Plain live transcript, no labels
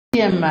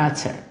VDM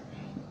matter.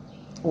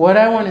 What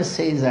I want to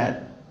say is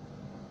that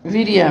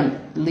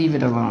VDM, leave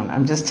it alone.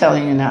 I'm just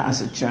telling you now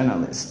as a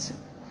journalist.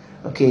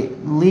 Okay,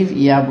 leave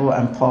Yabo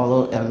and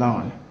Paulo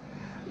alone.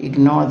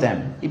 Ignore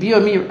them.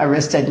 Ibiomi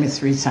arrested me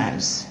 3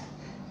 times.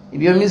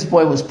 Ibiomi's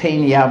boy was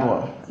paying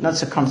Yabo not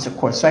to come to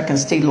court so I can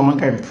stay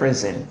longer in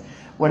prison.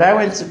 When I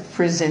went to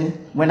prison,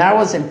 when I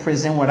was in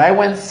prison, what I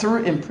went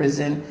through in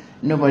prison,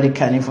 nobody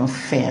can even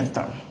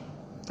fathom.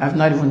 I've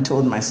not even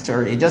told my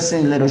story, just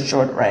in little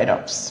short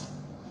write-ups.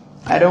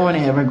 I don't want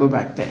to ever go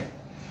back there.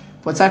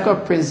 Port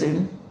Harcourt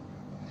prison,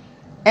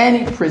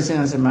 any prison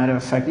as a matter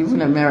of fact,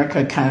 even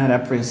America,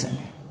 Canada prison,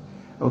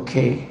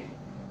 okay?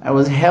 I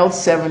was held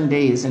 7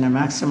 days in a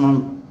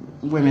maximum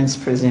women's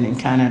prison in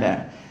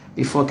Canada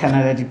before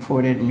Canada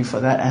deported me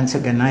for that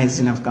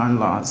antagonizing of gun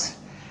laws.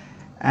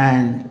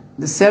 And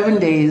the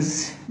 7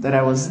 days that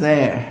I was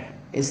there,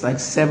 it's like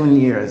 7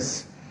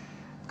 years,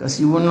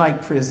 because you wouldn't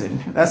like prison.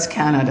 That's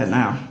Canada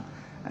now.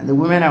 And the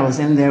women I was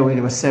in there with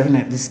were serving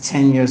at least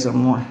 10 years or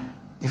more,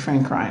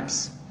 different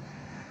crimes.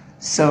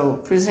 So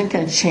prison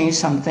can change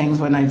some things.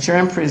 When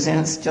Nigerian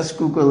prisons, just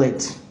Google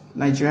it.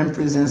 Nigerian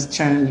prisons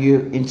turn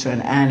you into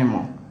an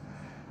animal.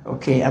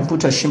 Okay, and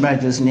put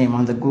Oshimbajo's name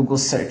on the Google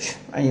search,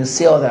 and you'll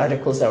see all the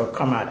articles that will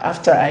come out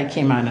after I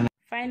came out. And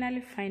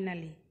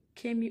Finally,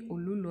 Kemi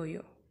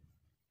Olunloyo,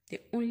 the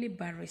only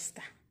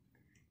barrister,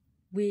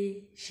 where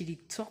she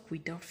did talk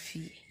without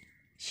fear.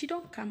 She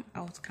don't come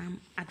out,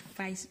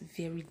 advise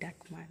very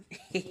dark man.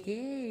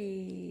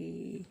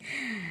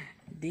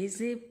 They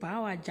say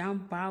power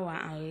jump power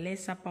and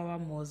lesser power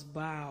must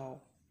bow.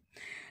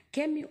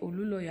 Kemi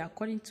Olunloyo,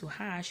 according to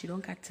her, she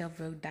don't tell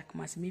very dark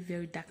man. Me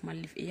very dark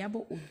man leave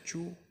Eyabo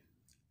Ojo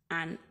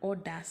and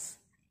others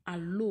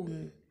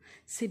alone.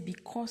 Say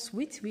because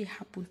what will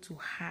happen to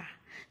her,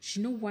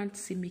 she no want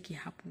to make it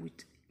happen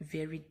with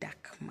very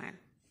dark man.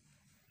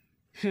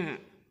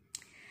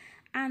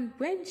 And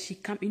when she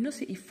come, you know,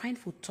 say if fine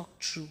for talk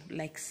true,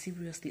 like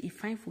seriously, if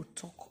fine for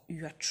talk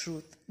your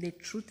truth, the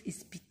truth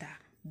is bitter,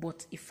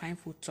 but if fine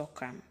for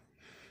talk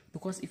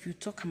because if you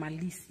talk at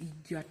least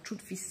your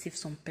truth will save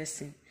some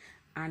person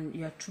and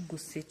your truth go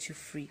set you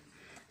free.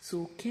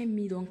 So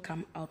Kemi don't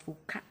come out for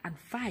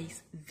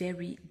advise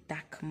very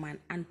dark man,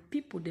 and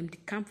people them they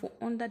come for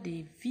under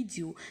the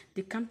video,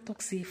 they come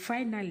talk say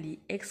finally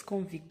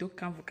ex-convict don't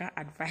come for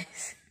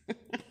advice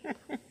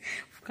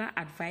for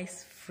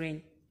advice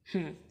friend.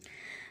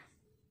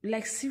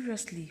 Like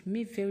seriously,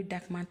 may very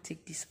dark man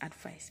take this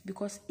advice,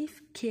 because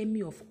if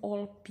Kemi of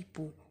all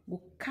people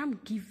will come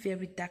give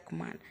very dark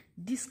man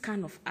this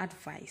kind of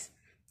advice,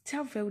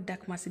 tell very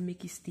dark man to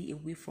make it stay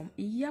away from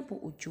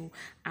Eyabo Ojo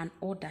and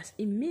others.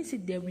 It means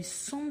that there is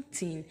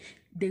something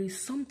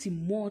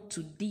more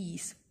to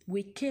this.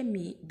 We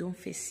Kemi don't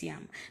face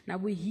him. Now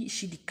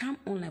she come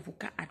online for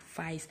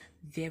advise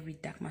very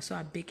dark man. So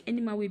I beg any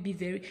man will be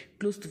very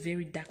close to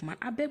very dark man.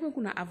 I beg we're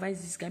gonna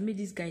advise this guy. Make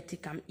this guy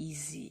take him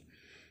easy.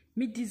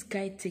 Make this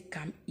guy take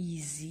him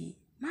easy.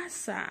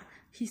 Massa,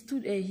 he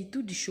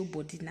do the show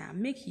body now.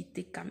 Make he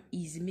take him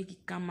easy. Make he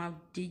come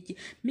out JJ.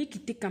 Make he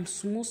take him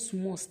small,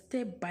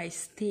 step by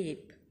step.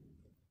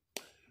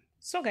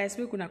 So guys,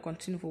 we're gonna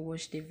continue to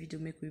watch the video.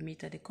 Make we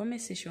meet at the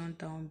comment section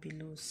down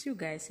below. See you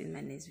guys in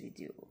my next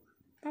video.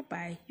 Bye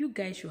bye. You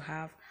guys should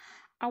have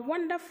a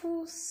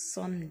wonderful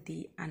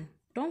Sunday, and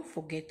don't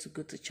forget to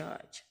go to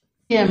church.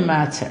 VDM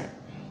matter.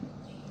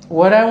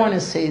 What I want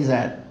to say is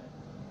that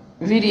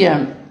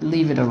VDM,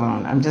 leave it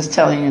alone. I'm just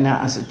telling you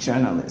now as a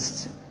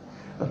journalist.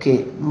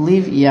 Okay,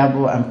 leave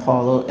Yabo and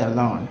Paulo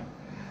alone.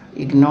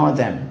 Ignore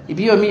them.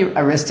 Ibiomi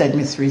arrested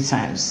me 3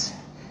 times.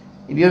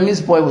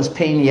 Ibiomi's boy was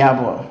paying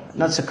Yabo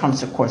not to come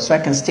to court so I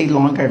can stay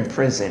longer in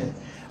prison.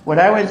 When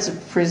I went to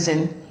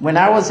prison, when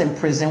I was in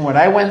prison, what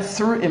I went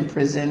through in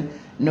prison,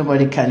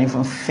 nobody can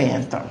even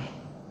fathom.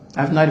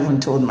 I've not even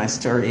told my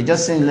story,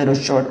 just in little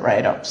short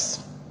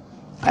write-ups.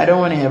 I don't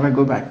want to ever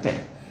go back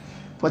there.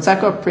 Port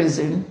Harcourt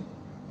prison,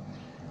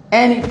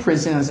 any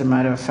prison as a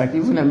matter of fact,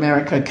 even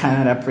America,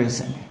 Canada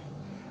prison,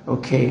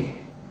 okay?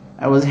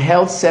 I was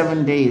held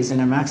 7 days in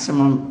a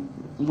maximum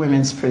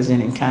women's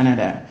prison in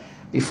Canada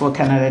before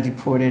Canada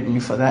deported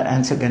me for that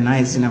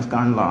antagonizing of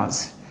gun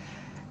laws.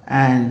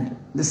 And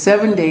the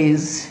 7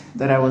 days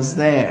that I was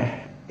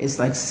there, it's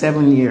like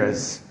 7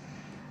 years,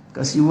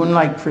 because you wouldn't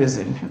like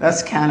prison.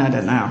 That's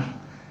Canada now.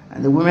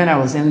 And the women I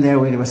was in there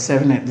with were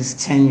serving at least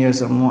 10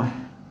 years or more,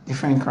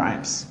 different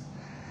crimes.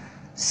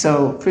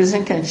 So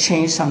prison can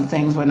change some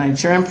things. When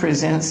Nigerian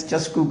prisons,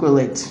 just Google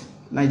it.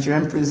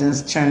 Nigerian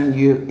prisons turn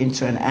you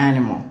into an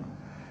animal.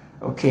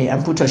 Okay,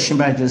 and put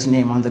Oshimbajo's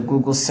name on the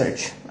Google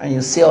search, and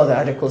you'll see all the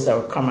articles that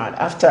will come out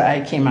after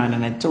I came out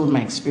and I told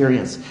my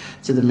experience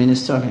to the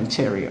Minister of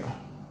Interior.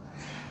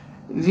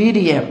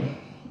 VDM.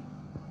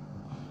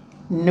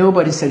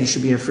 Nobody said you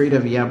should be afraid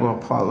of Eyabo or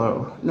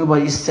Paulo.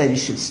 Nobody said you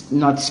should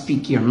not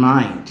speak your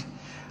mind.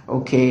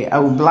 Okay, I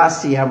will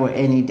blast Eyabo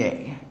any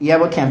day.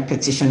 Eyabo can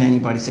petition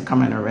anybody to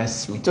come and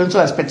arrest me. Tonto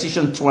has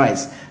petitioned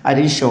twice. I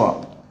didn't show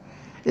up.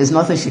 There's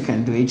nothing she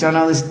can do. A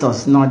journalist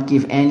does not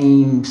give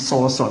any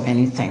source of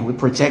anything. We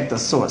project the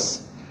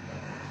source.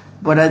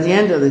 But at the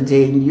end of the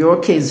day, in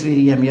your case,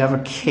 VDM, you have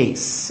a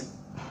case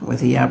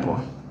with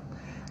Yabo.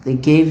 They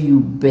gave you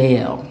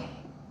bail.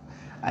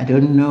 I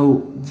don't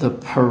know the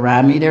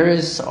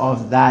parameters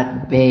of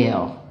that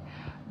bail,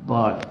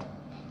 but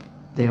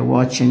they're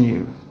watching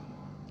you.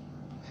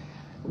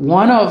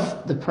 One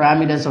of the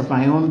parameters of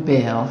my own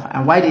bail,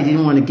 and why they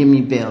didn't want to give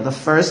me bail the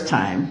first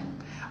time,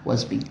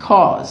 was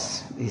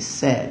because they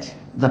said,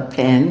 the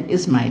pen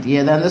is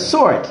mightier than the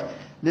sword.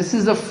 This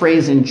is a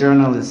phrase in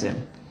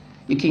journalism.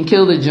 You can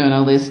kill the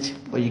journalist,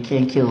 but you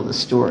can't kill the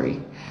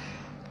story.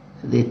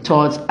 They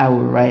thought I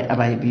would write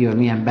about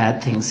Ibiomi and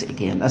bad things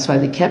again. That's why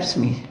they kept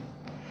me.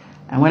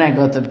 And when I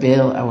got the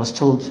bail, I was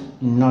told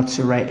not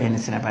to write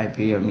anything about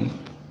Ibiomi.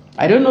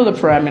 I don't know the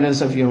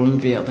parameters of your own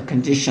bail, the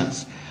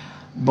conditions,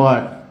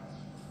 but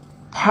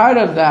part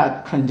of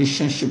that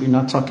condition should be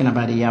not talking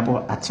about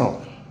Yabo at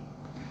all.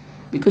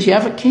 Because you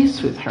have a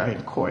case with her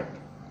in court.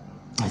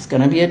 It's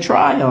going to be a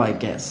trial, I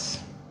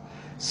guess.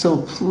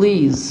 So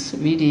please,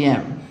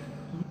 VDM,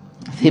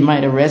 they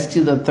might arrest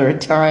you the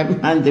third time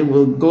and they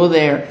will go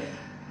there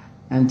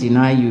and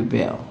deny you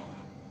bail.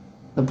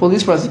 The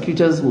police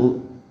prosecutors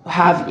will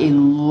have a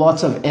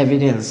lot of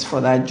evidence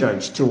for that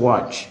judge to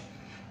watch.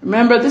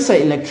 Remember, this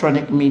is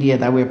electronic media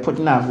that we're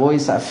putting our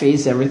voice, our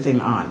face, everything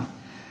on.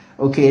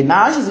 Okay,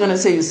 now she's going to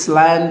say you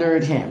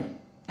slandered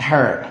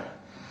her.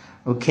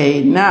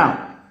 Okay,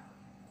 now,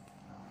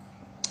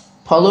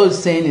 Paulo is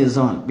saying his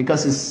own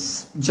because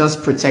he's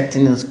just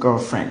protecting his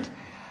girlfriend.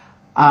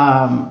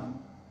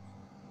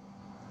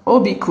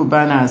 Obi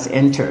Cubana has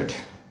entered,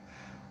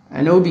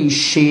 and Obi is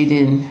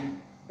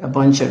shading a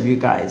bunch of you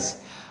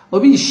guys.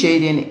 Obi is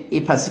shading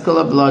a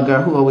particular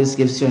blogger who always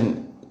gives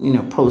you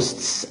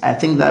posts. I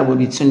think that would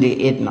be Tunde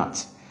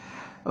Idnot.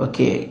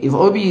 Okay, if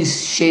Obi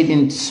is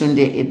shading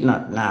Tunde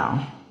Idnot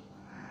now,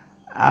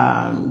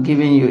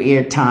 giving you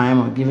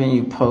airtime or giving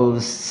you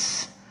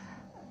posts,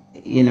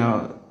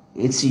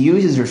 it's you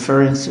he's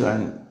referring to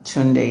and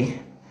Tunde.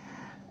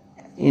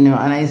 And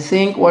I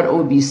think what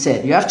Obi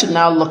said, you have to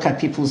now look at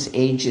people's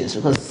ages,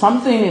 because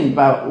something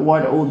about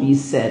what Obi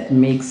said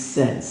makes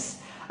sense.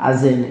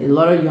 As in, a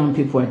lot of young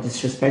people are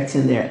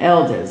disrespecting their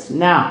elders.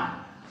 Now,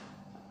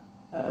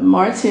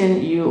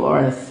 Martin, you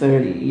are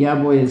 30.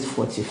 Yabo is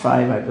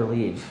 45, I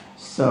believe.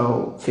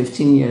 So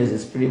 15 years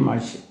is pretty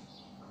much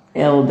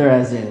elder,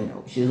 as in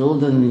she's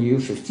older than you,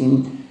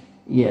 15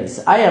 years.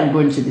 I am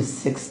going to be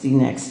 60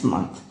 next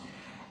month.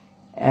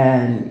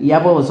 And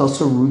Yabo was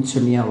also rude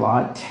to me a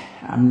lot.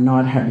 I'm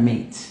not her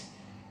mate.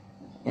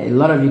 A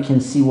lot of you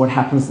can see what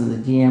happens in the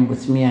DM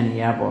with me and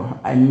Yabo.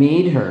 I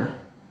made her,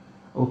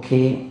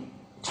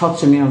 talk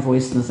to me on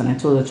voice notes, and I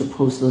told her to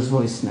post those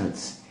voice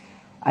notes.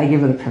 I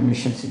gave her the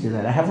permission to do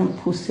that. I haven't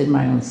posted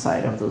my own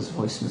side of those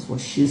voice notes, what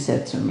she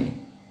said to me.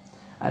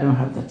 I don't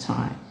have the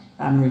time.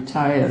 I'm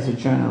retired as a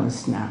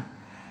journalist now.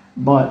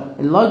 But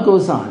a lot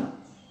goes on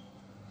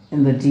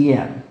in the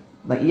DM.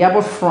 Like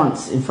Yabo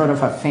fronts in front of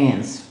her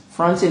fans.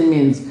 Fronting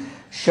means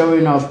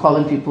showing off,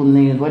 calling people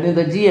names. But in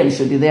the DM,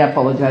 should be they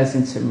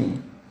apologizing to me.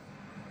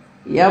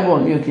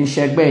 Yabo, you can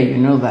share, you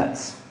know that.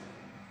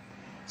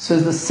 So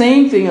it's the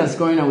same thing that's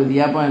going on with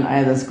Yabo and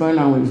I that's going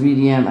on with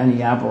VDM and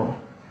Yabo.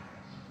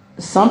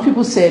 Some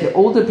people said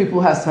older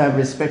people have to have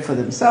respect for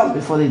themselves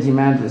before they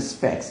demand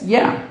respect.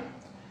 Yeah,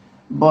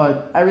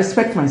 but I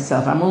respect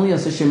myself. I'm only on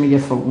social media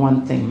for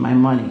one thing, my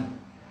money.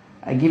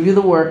 I give you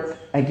the work,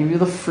 I give you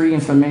the free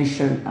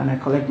information, and I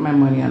collect my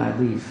money and I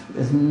leave.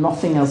 There's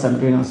nothing else I'm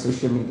doing on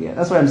social media.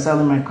 That's why I'm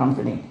selling my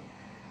company.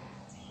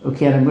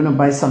 Okay, and I'm going to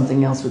buy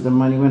something else with the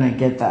money when I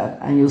get that,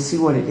 and you'll see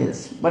what it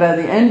is. But at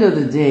the end of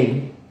the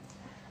day,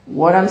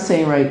 what I'm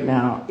saying right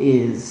now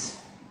is,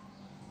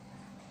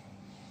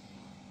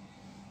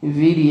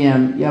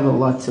 VDM, you have a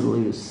lot to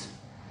lose.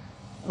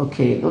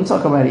 Okay, don't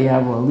talk about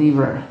Yabo, leave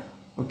her.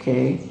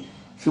 Okay,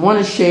 if you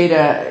want to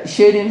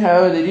shading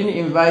her, they didn't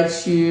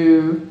invite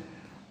you,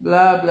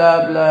 blah,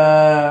 blah,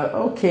 blah.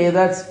 Okay,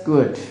 that's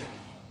good.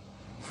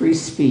 Free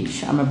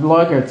speech. I'm a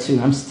blogger too.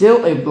 I'm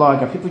still a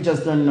blogger. People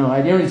just don't know.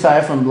 I didn't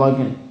retire from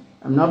blogging.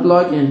 I'm not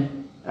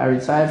blogging. I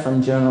retired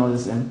from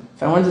journalism.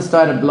 If I want to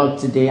start a blog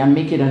today and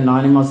make it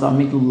anonymous, I'll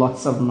make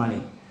lots of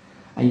money.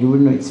 And you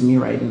wouldn't know it's me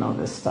writing all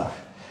this stuff.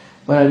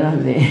 But I don't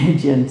have the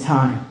energy and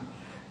time.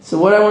 So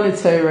what I want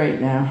to tell you right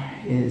now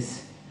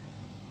is,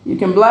 you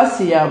can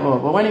blast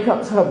Yabo, but when it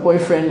comes to her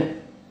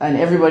boyfriend and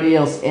everybody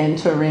else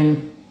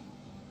entering,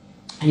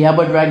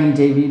 Yabo dragging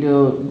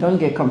Davido, don't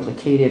get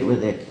complicated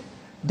with it.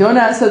 Don't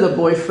answer the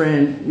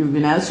boyfriend. You've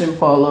been answering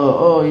Paulo.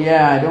 Oh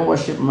yeah, I don't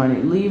worship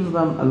money. Leave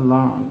them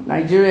alone.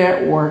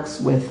 Nigeria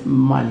works with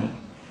money.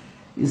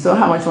 You saw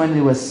how much money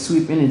they were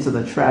sweeping into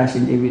the trash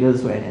in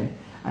Davido's wedding,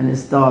 and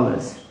it's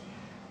dollars.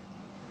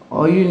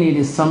 All you need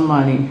is some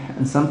money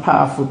and some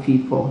powerful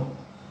people,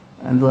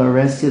 and they'll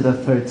arrest you the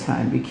third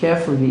time. Be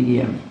careful,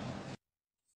 VDM.